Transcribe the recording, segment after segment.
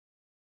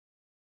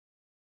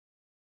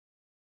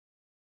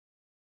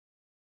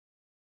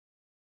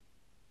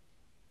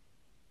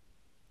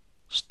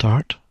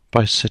Start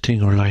by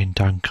sitting or lying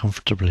down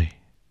comfortably.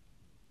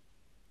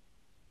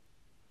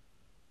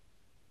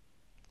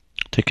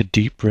 Take a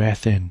deep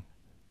breath in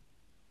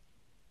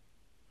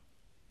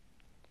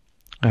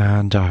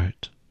and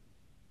out.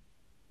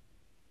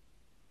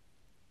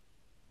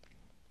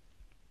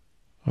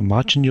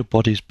 Imagine your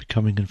body is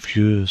becoming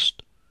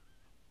infused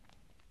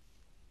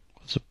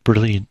with a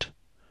brilliant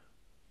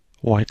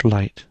white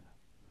light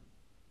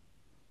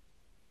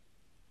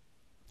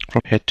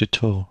from head to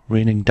toe,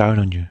 raining down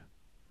on you.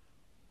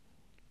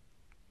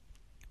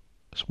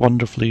 It's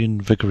wonderfully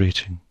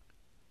invigorating.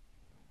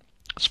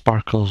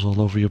 Sparkles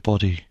all over your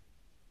body.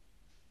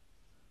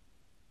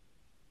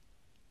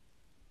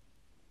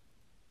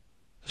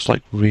 It's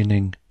like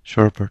raining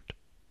sherbet.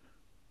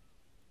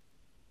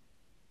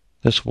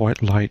 This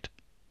white light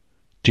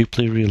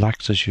deeply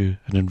relaxes you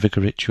and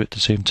invigorates you at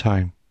the same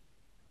time.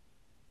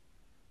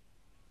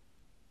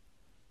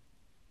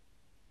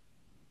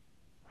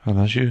 And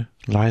as you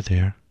lie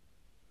there,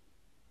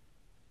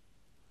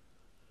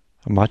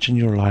 imagine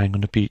you're lying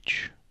on a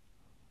beach.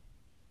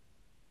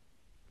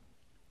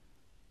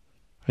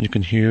 And you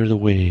can hear the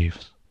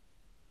waves.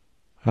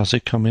 As they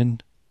come in,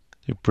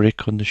 they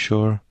break on the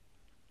shore.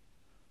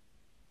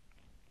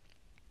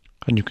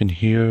 And you can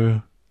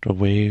hear the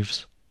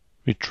waves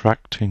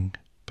retracting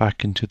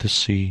back into the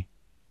sea,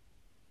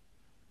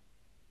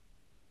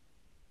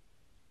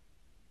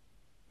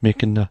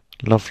 making the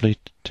lovely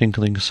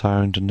tinkling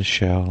sound in the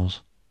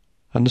shells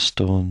and the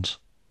stones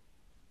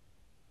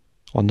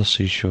on the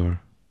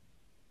seashore.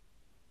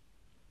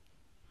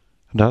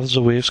 And as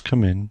the waves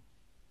come in,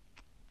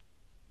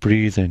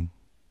 breathe in.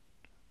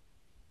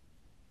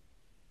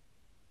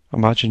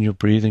 Imagine you're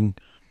breathing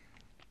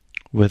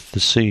with the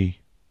sea.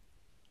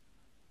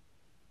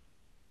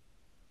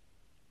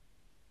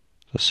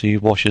 The sea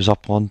washes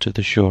up onto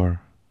the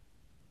shore.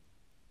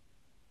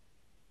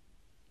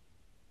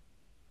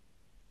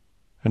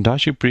 And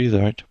as you breathe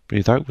out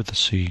with the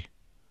sea,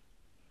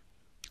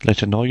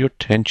 letting all your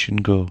tension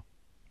go.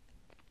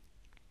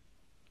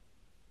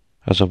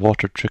 As the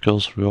water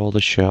trickles through all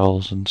the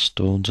shells and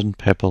stones and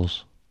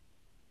pebbles.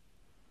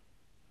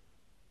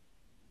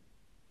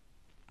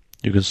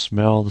 You can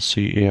smell the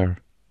sea air.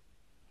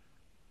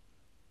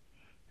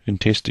 You can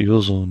taste the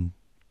ozone.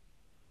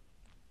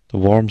 The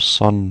warm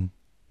sun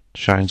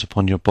shines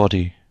upon your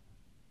body.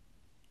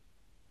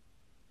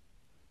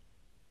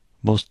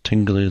 Most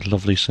tingly,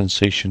 lovely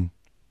sensation.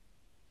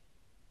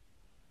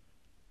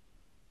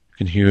 You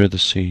can hear the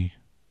sea,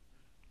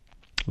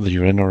 with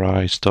your inner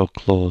eye still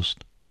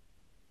closed.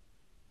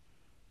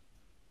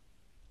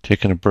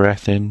 Taking a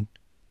breath in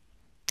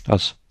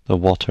as the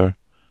water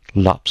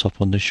laps up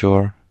on the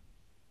shore.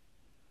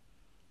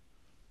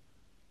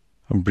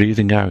 And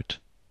breathing out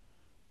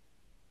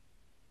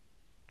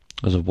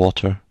as the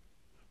water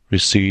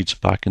recedes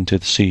back into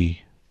the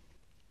sea.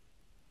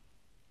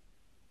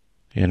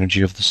 The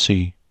energy of the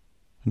sea,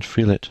 and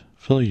feel it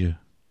fill you.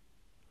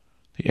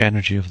 The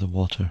energy of the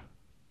water.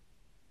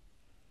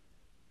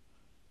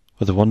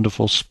 With a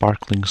wonderful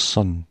sparkling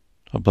sun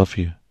above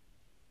you.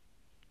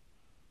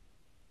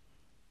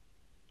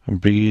 And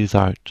breathe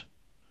out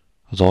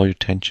as all your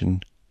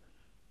tension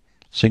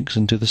sinks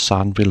into the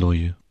sand below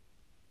you.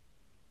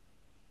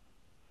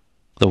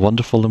 The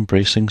wonderful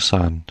embracing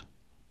sand.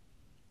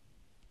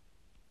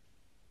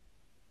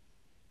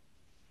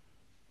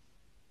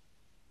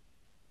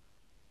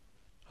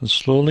 And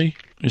slowly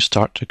you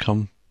start to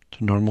come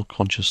to normal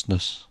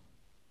consciousness,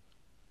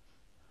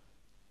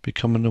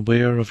 becoming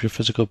aware of your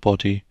physical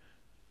body,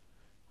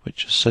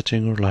 which is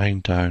sitting or lying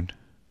down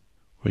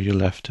where you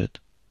left it.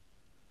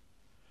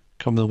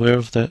 Becoming aware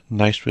of the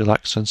nice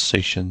relaxed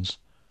sensations.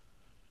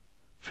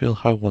 Feel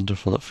how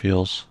wonderful it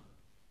feels.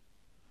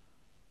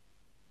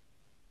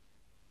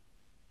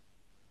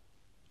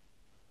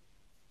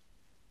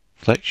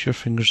 Flex your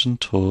fingers and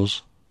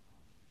toes.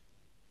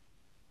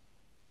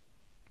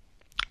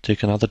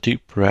 Take another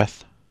deep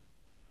breath.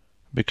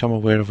 Become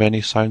aware of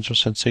any sounds or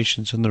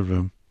sensations in the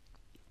room.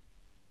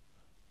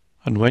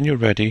 And when you're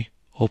ready,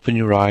 open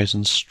your eyes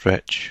and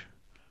stretch,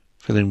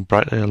 feeling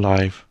brightly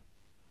alive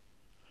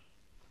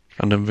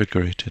and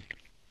invigorated.